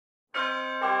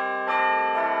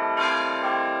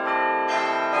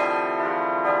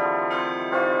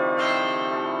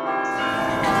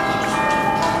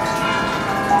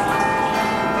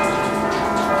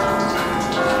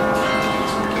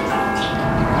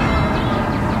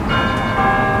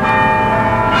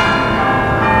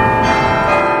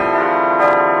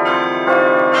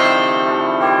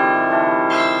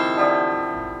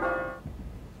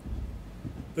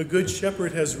Good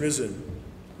Shepherd has risen,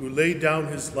 who laid down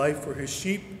his life for his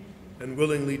sheep and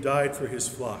willingly died for his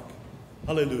flock.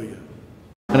 Hallelujah.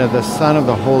 And of the Son of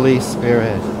the Holy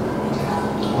Spirit.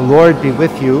 The Lord be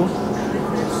with you.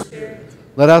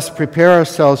 Let us prepare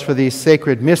ourselves for these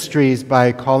sacred mysteries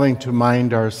by calling to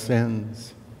mind our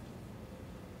sins.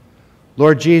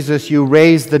 Lord Jesus, you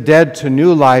raised the dead to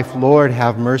new life. Lord,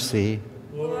 have mercy.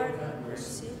 Lord, have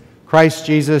mercy. Christ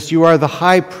Jesus, you are the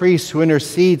high priest who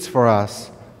intercedes for us.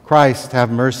 Christ, have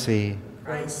mercy.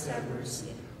 Christ, have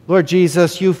mercy. Lord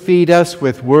Jesus, you feed us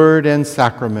with word and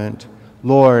sacrament.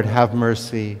 Lord, have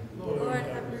mercy. Lord,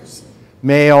 have mercy.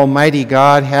 May Almighty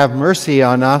God have mercy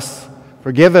on us,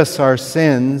 forgive us our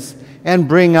sins, and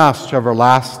bring us to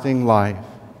everlasting life.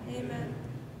 Amen.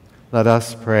 Let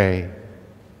us pray.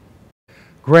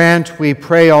 Grant, we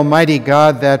pray, Almighty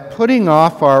God, that putting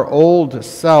off our old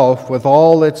self with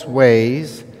all its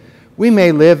ways, we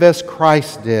may live as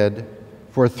Christ did,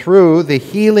 for through the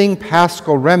healing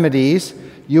paschal remedies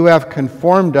you have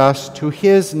conformed us to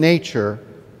his nature,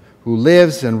 who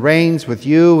lives and reigns with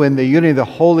you in the unity of the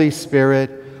Holy Spirit,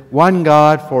 one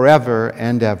God forever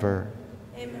and ever.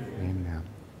 Amen. Amen.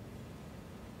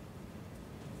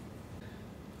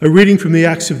 A reading from the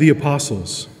Acts of the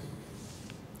Apostles.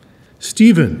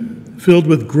 Stephen, filled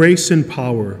with grace and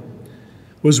power,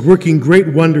 was working great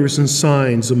wonders and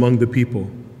signs among the people.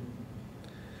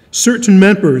 Certain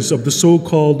members of the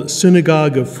so-called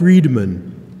synagogue of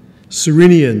freedmen,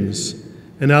 Cyrenians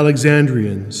and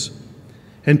Alexandrians,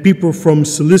 and people from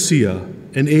Cilicia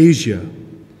and Asia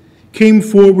came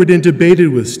forward and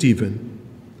debated with Stephen,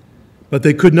 but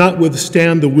they could not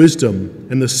withstand the wisdom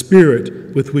and the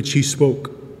spirit with which he spoke.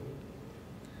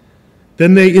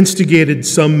 Then they instigated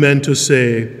some men to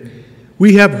say,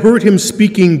 "We have heard him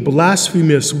speaking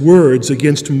blasphemous words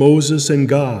against Moses and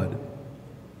God."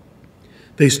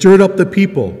 They stirred up the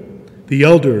people, the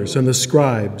elders and the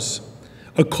scribes,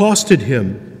 accosted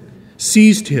him,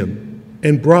 seized him,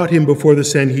 and brought him before the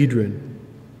Sanhedrin.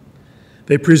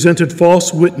 They presented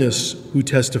false witness who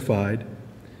testified,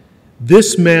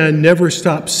 "This man never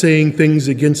stops saying things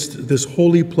against this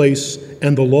holy place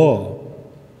and the law.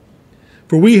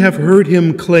 For we have heard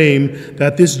him claim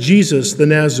that this Jesus the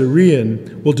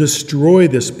Nazarene will destroy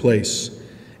this place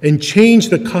and change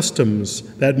the customs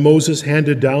that Moses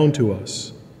handed down to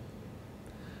us."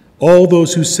 All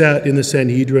those who sat in the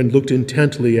Sanhedrin looked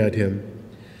intently at him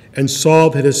and saw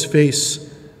that his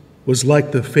face was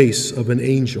like the face of an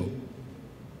angel.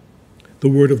 The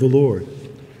word of the Lord.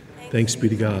 Thanks be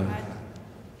to God.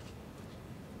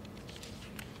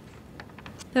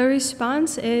 The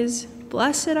response is,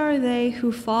 "Blessed are they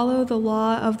who follow the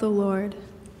law of the Lord."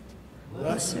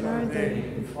 Blessed are they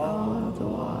who follow the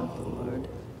law of the Lord.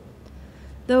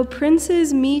 Though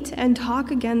princes meet and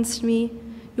talk against me,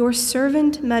 your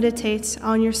servant meditates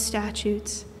on your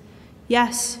statutes.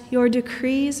 Yes, your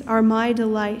decrees are my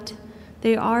delight.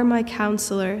 They are my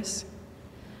counselors.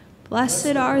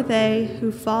 Blessed are they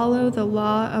who follow the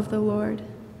law of the Lord.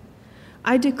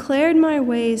 I declared my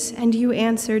ways, and you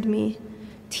answered me.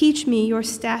 Teach me your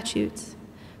statutes.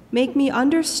 Make me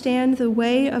understand the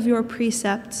way of your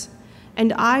precepts,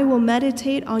 and I will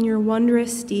meditate on your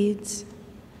wondrous deeds.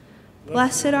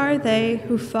 Blessed are they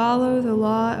who follow the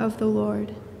law of the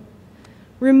Lord.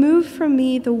 Remove from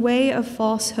me the way of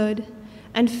falsehood,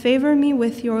 and favor me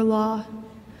with your law.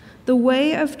 The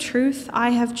way of truth I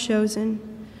have chosen.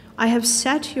 I have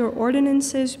set your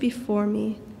ordinances before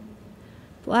me.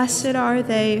 Blessed are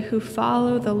they who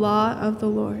follow the law of the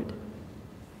Lord.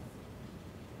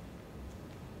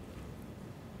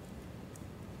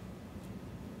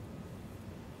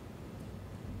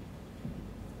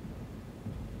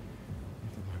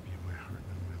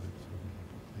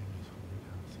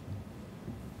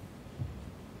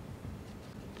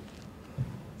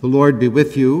 The Lord be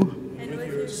with you. And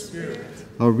with your spirit.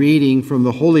 A reading from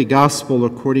the Holy Gospel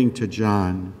according to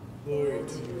John. Glory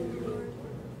to you, Lord.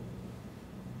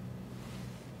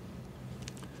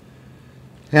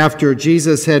 After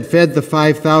Jesus had fed the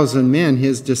 5,000 men,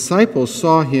 his disciples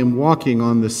saw him walking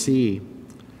on the sea.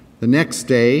 The next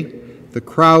day, the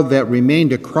crowd that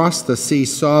remained across the sea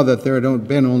saw that there had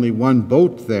been only one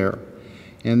boat there,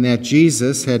 and that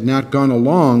Jesus had not gone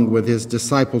along with his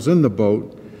disciples in the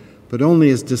boat, but only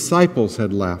his disciples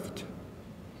had left.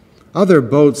 Other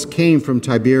boats came from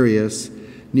Tiberias,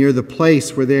 near the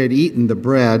place where they had eaten the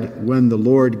bread when the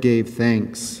Lord gave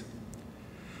thanks.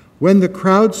 When the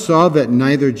crowd saw that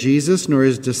neither Jesus nor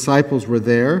his disciples were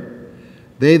there,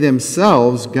 they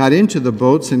themselves got into the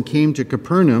boats and came to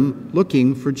Capernaum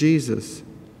looking for Jesus.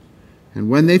 And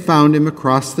when they found him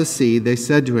across the sea, they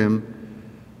said to him,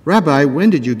 "Rabbi, when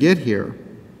did you get here?"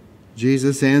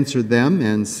 Jesus answered them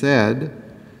and said,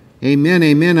 Amen,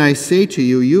 amen, I say to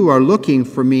you, you are looking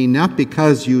for me not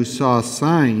because you saw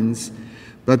signs,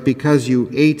 but because you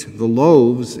ate the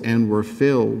loaves and were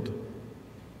filled.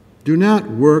 Do not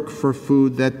work for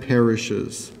food that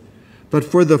perishes, but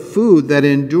for the food that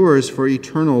endures for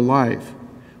eternal life,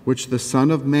 which the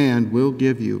Son of Man will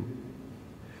give you.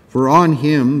 For on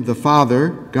him the Father,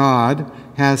 God,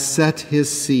 has set his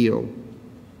seal.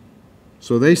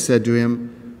 So they said to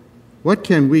him, What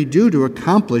can we do to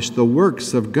accomplish the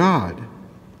works of God?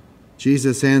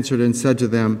 Jesus answered and said to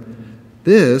them,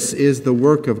 This is the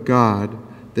work of God,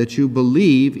 that you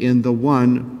believe in the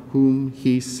one whom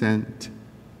he sent.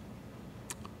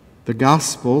 The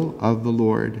Gospel of the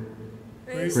Lord.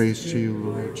 Praise to you,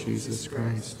 Lord Jesus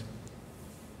Christ.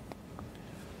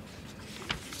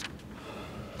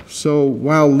 So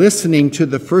while listening to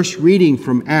the first reading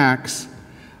from Acts,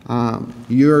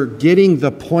 you're getting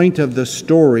the point of the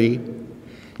story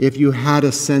if you had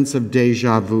a sense of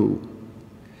déjà vu.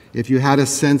 If you had a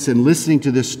sense in listening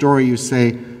to this story, you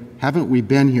say, haven't we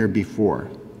been here before?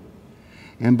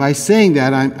 And by saying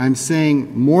that, I'm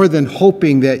saying more than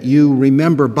hoping that you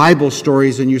remember Bible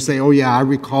stories and you say, oh yeah, I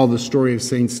recall the story of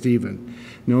St. Stephen.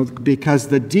 No, because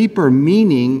the deeper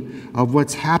meaning of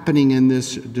what's happening in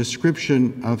this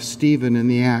description of Stephen in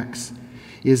the Acts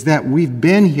is that we've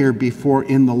been here before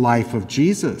in the life of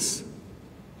Jesus.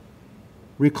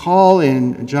 Recall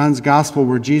in John's Gospel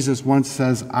where Jesus once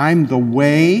says, I'm the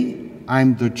way,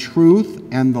 I'm the truth,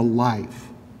 and the life.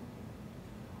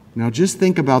 Now just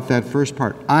think about that first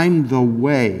part. I'm the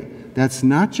way. That's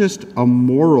not just a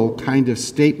moral kind of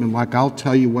statement like I'll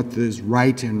tell you what is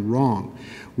right and wrong.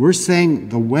 We're saying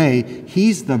the way,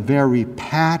 he's the very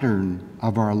pattern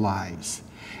of our lives.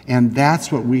 And that's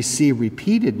what we see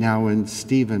repeated now in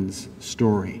Stephen's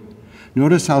story.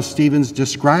 Notice how Stephen's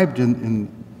described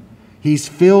he's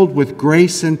filled with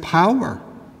grace and power.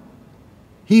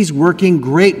 He's working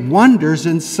great wonders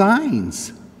and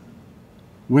signs.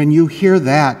 When you hear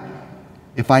that,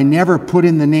 if I never put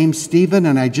in the name Stephen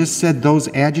and I just said those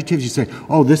adjectives, you say,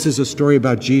 oh, this is a story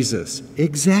about Jesus.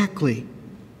 Exactly.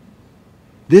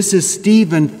 This is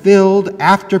Stephen filled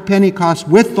after Pentecost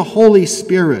with the Holy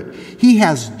Spirit. He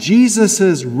has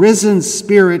Jesus' risen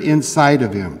spirit inside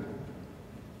of him.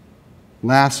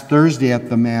 Last Thursday at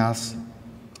the Mass,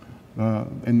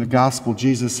 in the Gospel,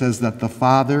 Jesus says that the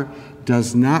Father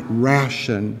does not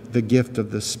ration the gift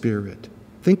of the Spirit.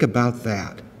 Think about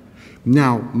that.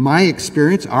 Now, my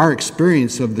experience, our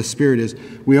experience of the Spirit is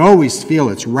we always feel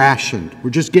it's rationed. We're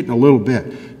just getting a little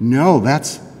bit. No,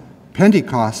 that's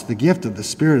Pentecost. The gift of the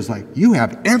Spirit is like, you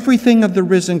have everything of the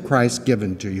risen Christ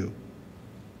given to you.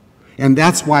 And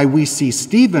that's why we see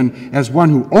Stephen as one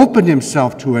who opened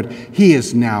himself to it. He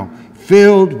is now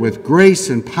filled with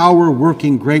grace and power,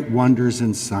 working great wonders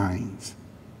and signs.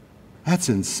 That's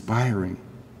inspiring.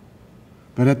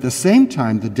 But at the same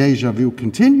time, the déjà vu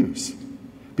continues.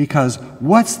 Because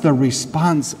what's the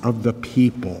response of the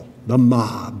people, the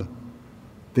mob?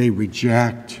 They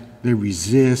reject, they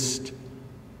resist.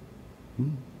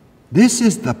 This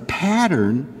is the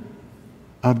pattern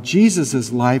of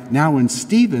Jesus' life now in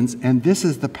Stephen's, and this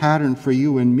is the pattern for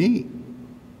you and me.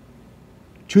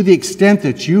 To the extent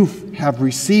that you have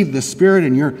received the Spirit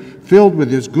and you're filled with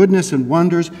His goodness and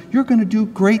wonders, you're going to do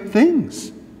great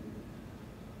things.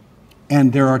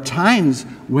 And there are times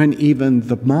when even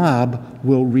the mob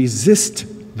will resist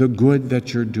the good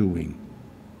that you're doing.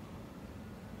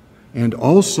 And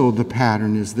also the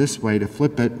pattern is this way, to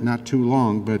flip it, not too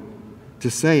long, but to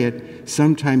say it,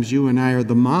 sometimes you and I are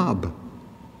the mob.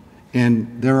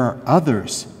 And there are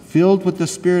others filled with the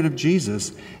Spirit of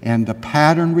Jesus, and the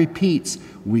pattern repeats.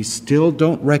 We still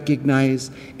don't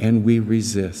recognize, and we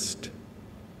resist.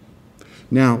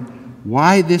 Now,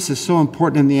 why this is so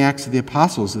important in the Acts of the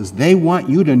Apostles is they want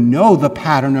you to know the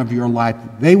pattern of your life.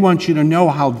 They want you to know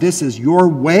how this is your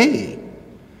way.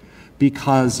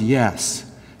 Because, yes,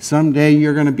 someday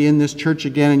you're going to be in this church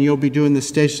again and you'll be doing the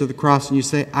Stations of the Cross and you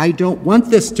say, I don't want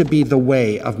this to be the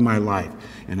way of my life.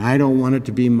 And I don't want it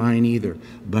to be mine either.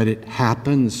 But it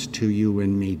happens to you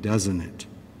and me, doesn't it?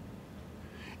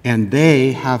 And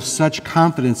they have such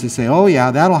confidence to say, oh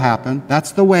yeah, that'll happen.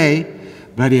 That's the way.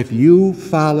 But if you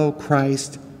follow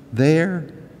Christ there,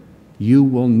 you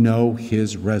will know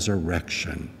His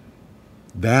resurrection.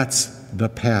 That's the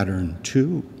pattern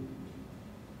too.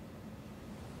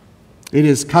 It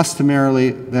is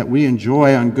customarily that we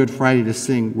enjoy on Good Friday to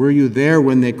sing, were you there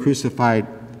when they crucified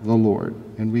the Lord?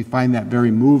 And we find that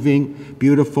very moving,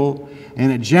 beautiful,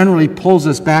 and it generally pulls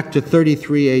us back to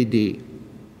 33 AD.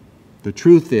 The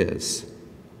truth is,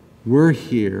 we're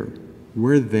here,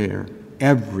 we're there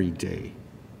every day.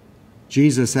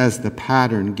 Jesus, as the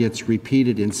pattern, gets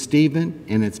repeated in Stephen,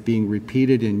 and it's being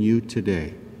repeated in you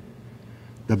today.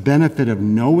 The benefit of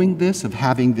knowing this, of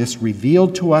having this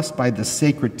revealed to us by the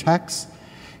sacred text,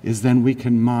 is then we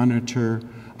can monitor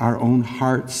our own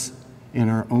hearts and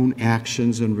our own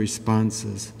actions and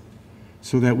responses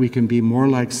so that we can be more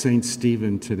like St.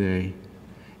 Stephen today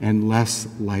and less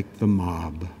like the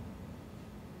mob.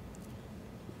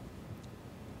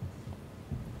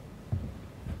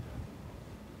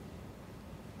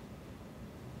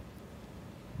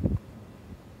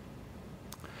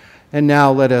 And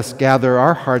now let us gather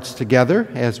our hearts together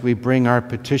as we bring our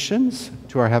petitions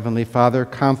to our Heavenly Father,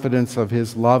 confidence of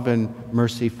His love and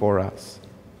mercy for us.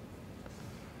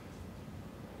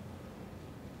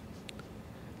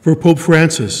 For Pope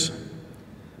Francis,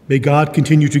 may God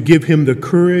continue to give him the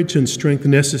courage and strength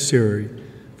necessary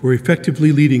for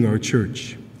effectively leading our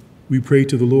church. We pray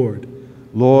to the Lord.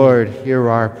 Lord, hear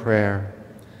our prayer.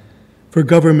 For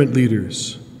government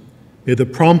leaders, may the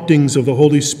promptings of the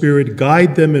Holy Spirit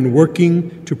guide them in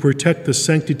working to protect the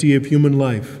sanctity of human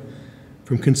life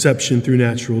from conception through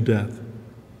natural death.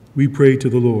 We pray to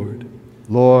the Lord.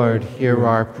 Lord, hear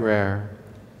our prayer.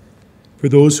 For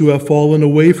those who have fallen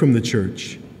away from the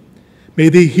church, may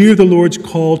they hear the Lord's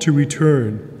call to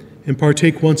return and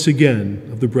partake once again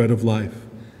of the bread of life.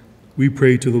 We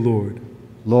pray to the Lord.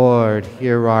 Lord,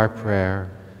 hear our prayer.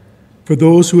 For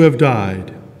those who have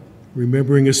died,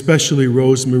 remembering especially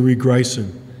Rose Marie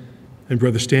Greisen and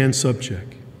Brother Stan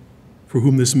Subcheck, for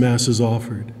whom this Mass is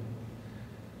offered,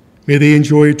 may they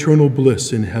enjoy eternal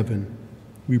bliss in heaven.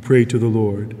 We pray to the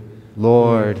Lord.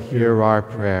 Lord, hear our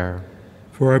prayer.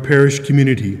 For our parish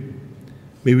community,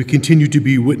 may we continue to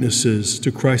be witnesses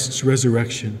to Christ's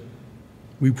resurrection.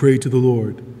 We pray to the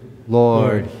Lord.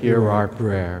 Lord, hear our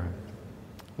prayer.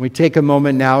 We take a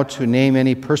moment now to name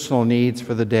any personal needs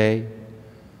for the day.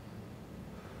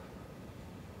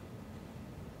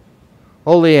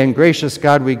 Holy and gracious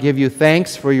God, we give you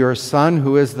thanks for your Son,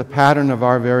 who is the pattern of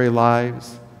our very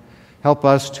lives. Help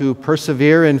us to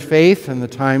persevere in faith in the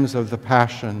times of the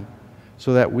Passion,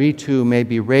 so that we too may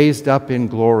be raised up in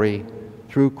glory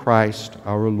through Christ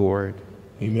our Lord.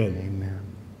 Amen. Amen.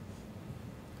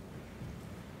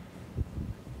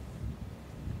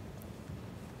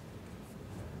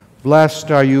 Blessed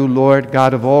are you, Lord,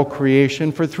 God of all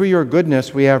creation, for through your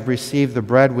goodness we have received the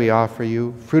bread we offer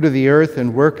you, fruit of the earth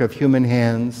and work of human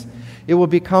hands. It will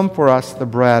become for us the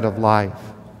bread of life.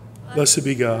 Blessed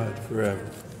be God forever.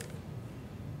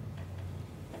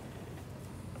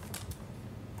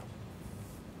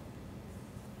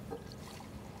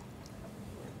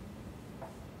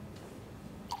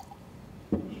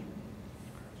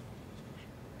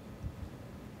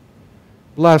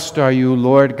 Blessed are you,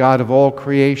 Lord, God of all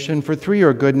creation, for through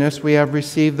your goodness we have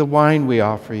received the wine we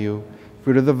offer you,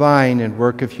 fruit of the vine and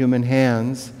work of human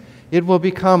hands. It will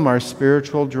become our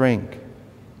spiritual drink.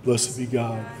 Blessed be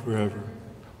God forever.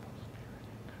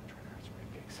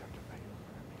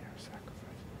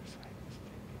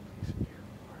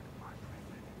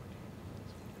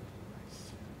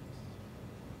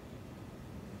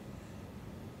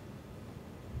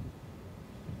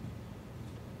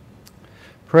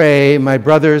 Pray, my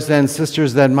brothers and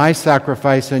sisters, that my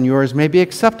sacrifice and yours may be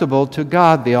acceptable to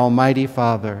God, the Almighty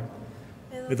Father.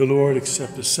 May the Lord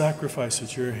accept the sacrifice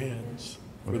at your hands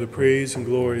for the praise and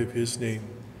glory of his name,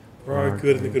 for our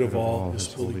good and the good of all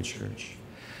his holy church.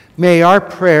 May our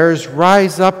prayers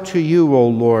rise up to you, O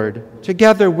Lord,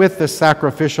 together with the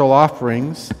sacrificial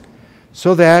offerings,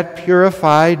 so that,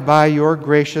 purified by your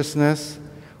graciousness,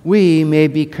 we may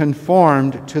be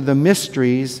conformed to the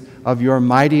mysteries of your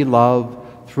mighty love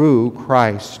through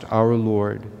Christ our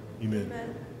Lord. Amen.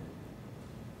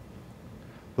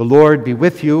 The Lord be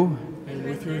with you. And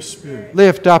with your spirit,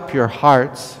 Lift up your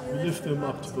hearts. we lift them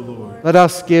up to the Lord. Let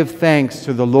us give thanks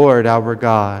to the Lord our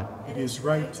God. It is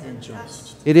right and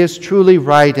just. It is truly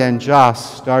right and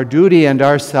just, our duty and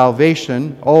our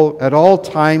salvation, at all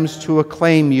times to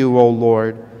acclaim you, O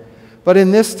Lord, but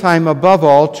in this time above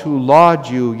all to laud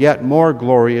you yet more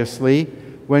gloriously,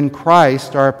 when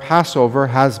Christ, our Passover,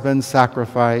 has been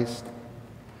sacrificed.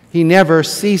 He never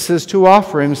ceases to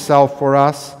offer himself for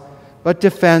us, but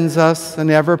defends us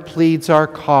and ever pleads our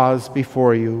cause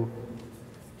before you.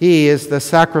 He is the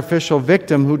sacrificial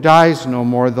victim who dies no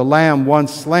more, the Lamb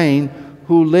once slain,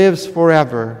 who lives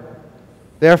forever.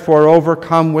 Therefore,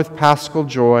 overcome with paschal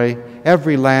joy,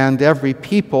 every land, every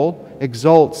people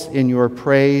exults in your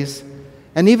praise,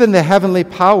 and even the heavenly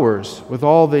powers, with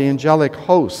all the angelic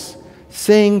hosts,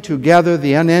 sing together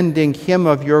the unending hymn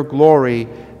of your glory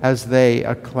as they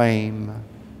acclaim.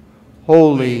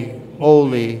 Holy,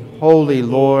 holy, holy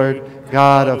Lord,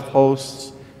 God of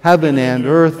hosts, Heaven and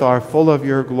earth are full of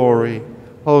your glory.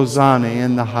 Hosanna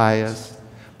in the highest.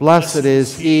 Blessed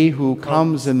is he who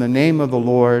comes in the name of the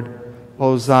Lord.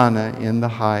 Hosanna in the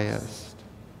highest.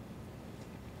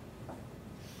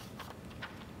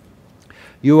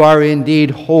 You are indeed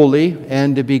holy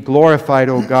and to be glorified,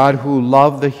 O God, who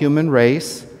love the human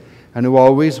race and who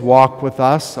always walk with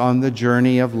us on the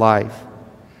journey of life.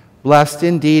 Blessed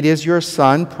indeed is your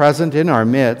Son, present in our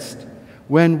midst,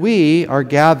 when we are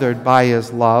gathered by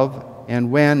his love,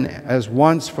 and when, as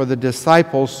once for the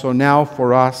disciples, so now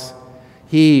for us,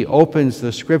 he opens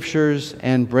the Scriptures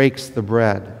and breaks the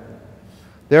bread.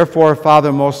 Therefore,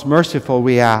 Father most merciful,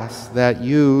 we ask that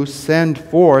you send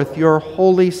forth your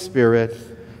Holy Spirit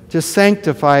to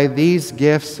sanctify these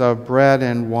gifts of bread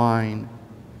and wine,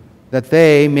 that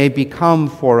they may become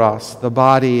for us the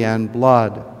body and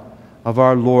blood of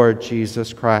our Lord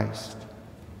Jesus Christ.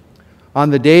 On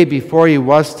the day before he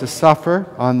was to suffer,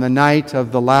 on the night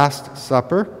of the Last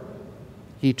Supper,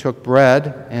 he took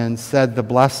bread and said the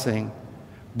blessing,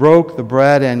 broke the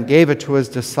bread and gave it to his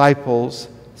disciples,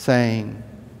 saying,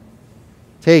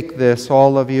 "Take this,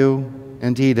 all of you,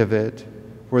 and eat of it,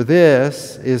 for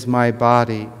this is my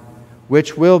body,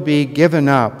 which will be given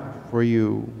up for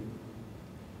you."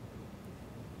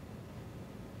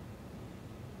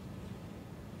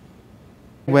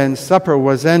 When supper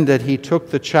was ended, he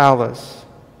took the chalice,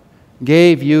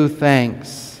 gave you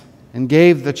thanks, and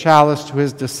gave the chalice to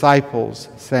his disciples,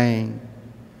 saying,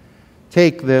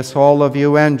 "Take this, all of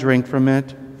you, and drink from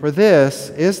it, for this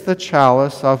is the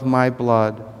chalice of my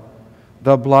blood,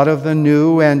 the blood of the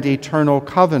new and eternal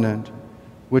covenant,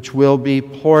 which will be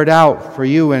poured out for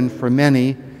you and for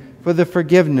many for the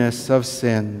forgiveness of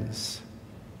sins.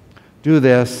 Do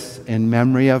this in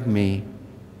memory of me."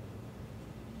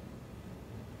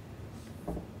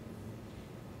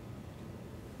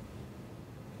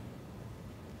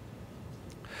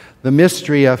 The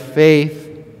mystery of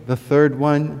faith, the third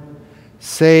one.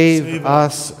 Save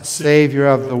us, Savior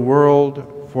of the world,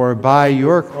 for by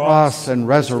your cross and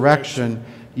resurrection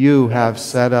you have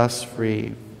set us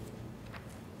free.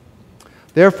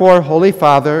 Therefore, Holy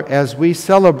Father, as we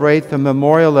celebrate the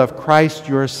memorial of Christ,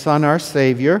 your Son, our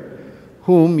Savior,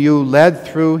 whom you led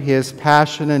through his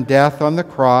passion and death on the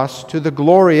cross to the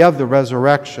glory of the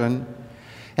resurrection,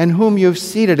 and whom you've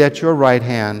seated at your right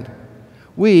hand,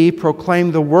 we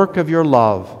proclaim the work of your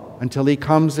love until he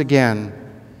comes again,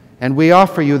 and we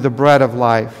offer you the bread of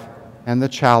life and the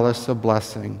chalice of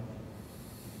blessing.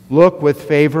 Look with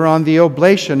favor on the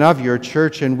oblation of your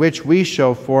church, in which we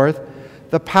show forth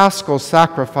the paschal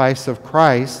sacrifice of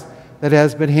Christ that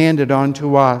has been handed on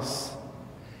to us,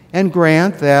 and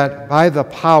grant that by the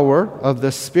power of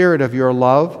the Spirit of your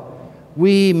love,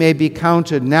 we may be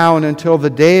counted now and until the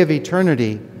day of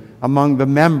eternity among the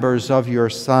members of your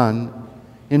Son,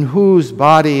 in whose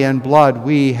body and blood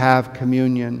we have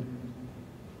communion.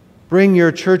 Bring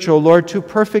your church, O Lord, to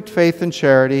perfect faith and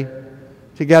charity,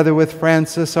 together with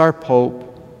Francis our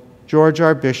Pope, George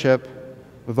our Bishop,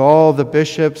 with all the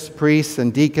bishops, priests,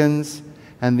 and deacons,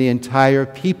 and the entire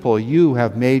people you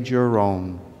have made your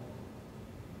own.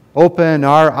 Open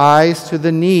our eyes to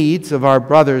the needs of our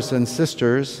brothers and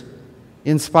sisters.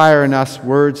 Inspire in us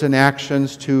words and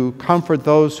actions to comfort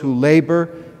those who labor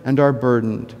and are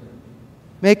burdened.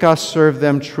 Make us serve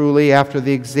them truly after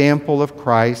the example of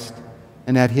Christ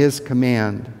and at his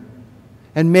command.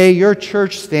 And may your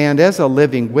church stand as a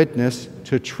living witness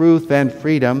to truth and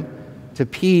freedom, to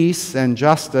peace and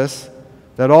justice,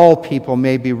 that all people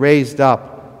may be raised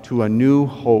up to a new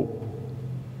hope.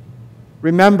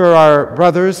 Remember our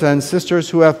brothers and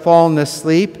sisters who have fallen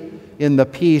asleep in the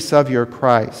peace of your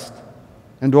Christ,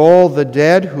 and all the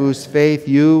dead whose faith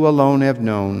you alone have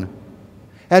known.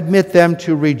 Admit them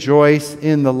to rejoice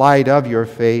in the light of your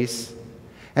face,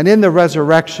 and in the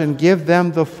resurrection give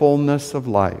them the fullness of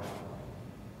life.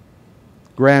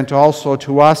 Grant also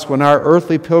to us, when our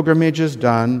earthly pilgrimage is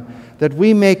done, that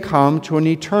we may come to an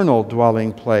eternal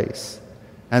dwelling place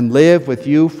and live with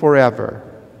you forever.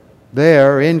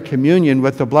 There, in communion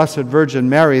with the Blessed Virgin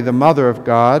Mary, the Mother of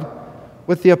God,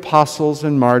 with the apostles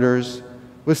and martyrs,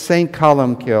 with Saint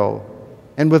Columcille,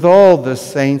 and with all the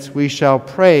saints, we shall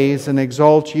praise and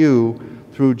exalt you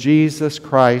through Jesus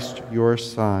Christ, your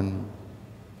Son.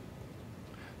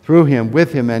 Through him,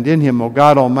 with him, and in him, O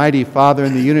God, Almighty Father,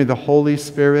 in the unity of the Holy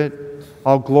Spirit,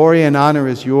 all glory and honor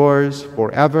is yours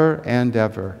forever and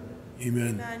ever.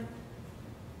 Amen.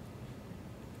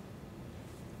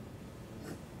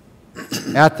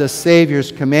 At the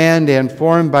Savior's command and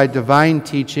formed by divine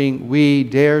teaching, we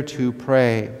dare to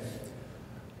pray.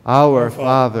 Our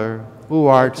Father, who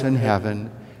art in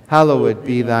heaven, hallowed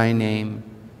be thy name.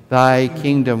 Thy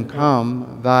kingdom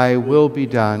come, thy will be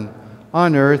done,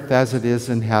 on earth as it is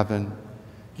in heaven.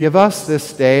 Give us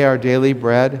this day our daily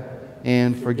bread,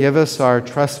 and forgive us our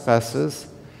trespasses,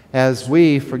 as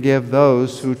we forgive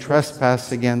those who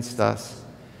trespass against us.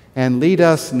 And lead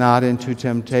us not into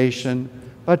temptation,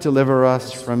 but deliver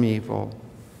us from evil.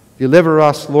 Deliver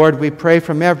us, Lord, we pray,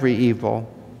 from every evil.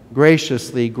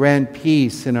 Graciously grant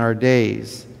peace in our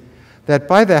days, that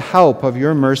by the help of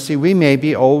your mercy we may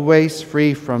be always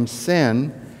free from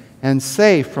sin and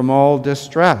safe from all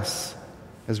distress,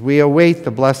 as we await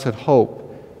the blessed hope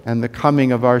and the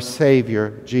coming of our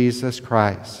Savior, Jesus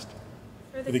Christ.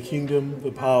 For the kingdom,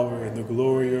 the power, and the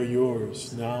glory are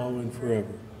yours, now and forever.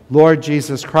 Lord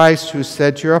Jesus Christ, who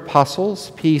said to your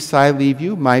apostles, "Peace I leave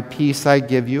you, my peace I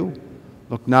give you,"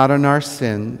 look not on our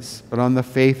sins, but on the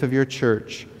faith of your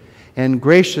church, and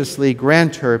graciously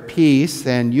grant her peace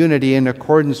and unity in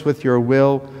accordance with your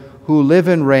will, who live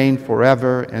and reign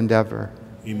forever and ever.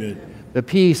 Amen. The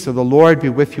peace of the Lord be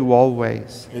with you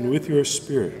always. And with your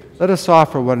spirit. Let us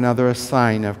offer one another a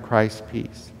sign of Christ's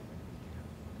peace.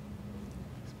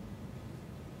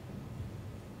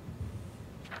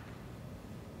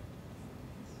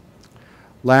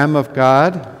 Lamb of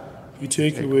God, you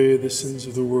take away the sins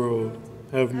of the world,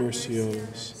 have mercy on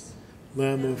us.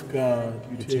 Lamb of God,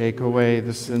 you take away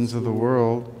the sins of the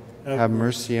world, have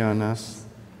mercy on us.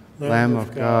 Lamb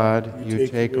of God, you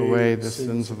take away the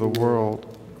sins of the world,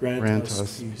 grant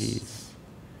us peace.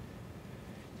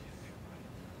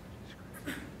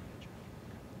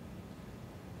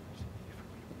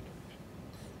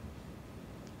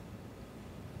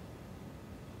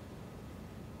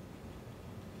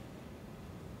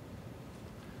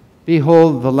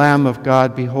 Behold the Lamb of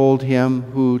God, behold him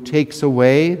who takes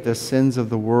away the sins of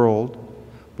the world.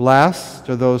 Blessed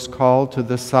are those called to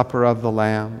the supper of the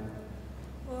Lamb.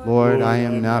 Lord, I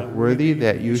am not worthy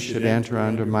that you should enter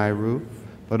under my roof,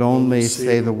 but only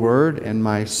say the word, and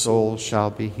my soul shall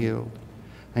be healed.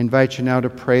 I invite you now to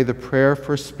pray the prayer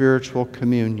for spiritual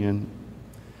communion.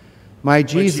 My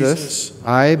Jesus,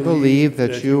 I believe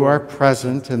that you are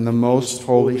present in the most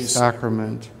holy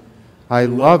sacrament. I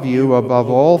love you above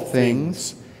all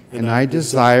things, and I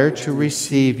desire to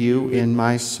receive you in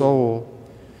my soul.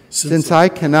 Since I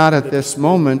cannot at this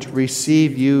moment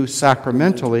receive you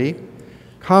sacramentally,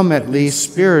 come at least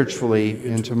spiritually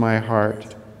into my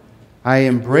heart. I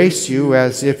embrace you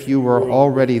as if you were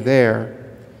already there,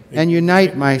 and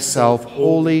unite myself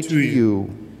wholly to you.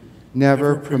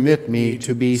 Never permit me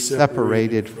to be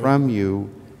separated from you.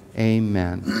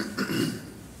 Amen.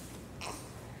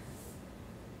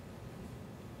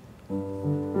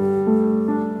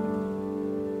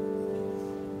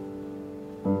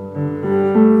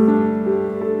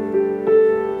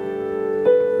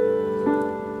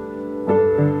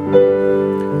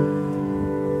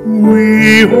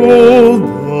 Behold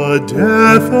the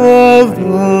death of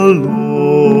the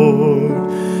Lord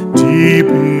deep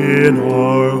in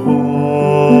our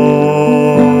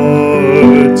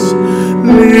hearts.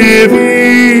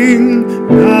 Living,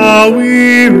 now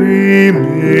we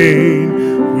remain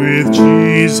with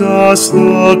Jesus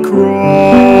the Christ.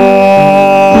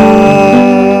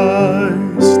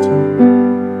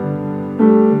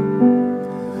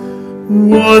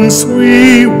 Once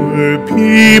we were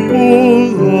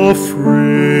people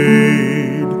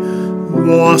afraid,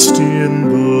 lost in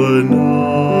the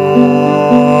night.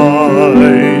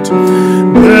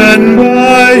 Then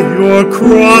by your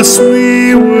cross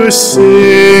we were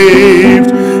saved,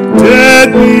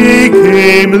 dead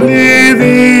became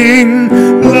living,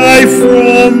 life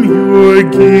from your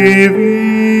giving.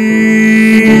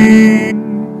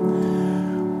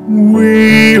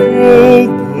 We hold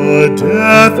the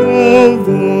death of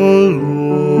the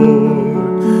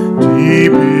Lord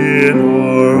deep in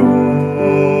our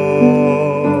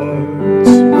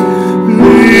hearts.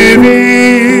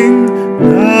 Living,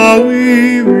 now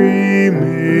we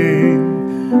remain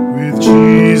with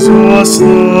Jesus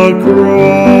the Christ.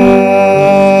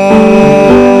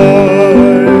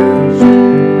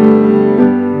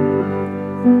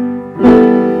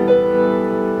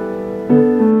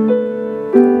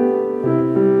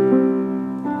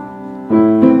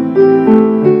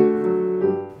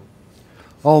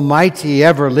 Almighty,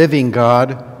 ever-living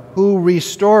God, who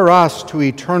restore us to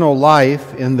eternal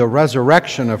life in the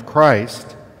resurrection of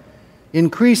Christ,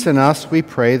 increase in us, we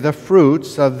pray, the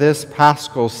fruits of this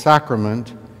Paschal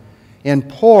sacrament, and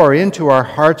pour into our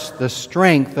hearts the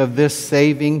strength of this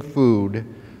saving food,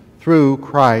 through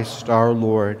Christ our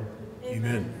Lord.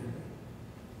 Amen.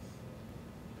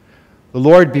 The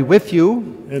Lord be with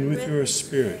you. And with your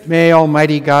spirit. May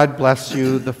Almighty God bless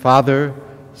you, the Father,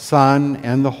 Son,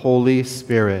 and the Holy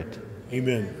Spirit.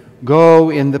 Amen. Go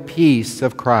in the peace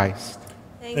of Christ.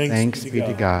 Thanks Thanks be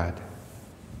to God.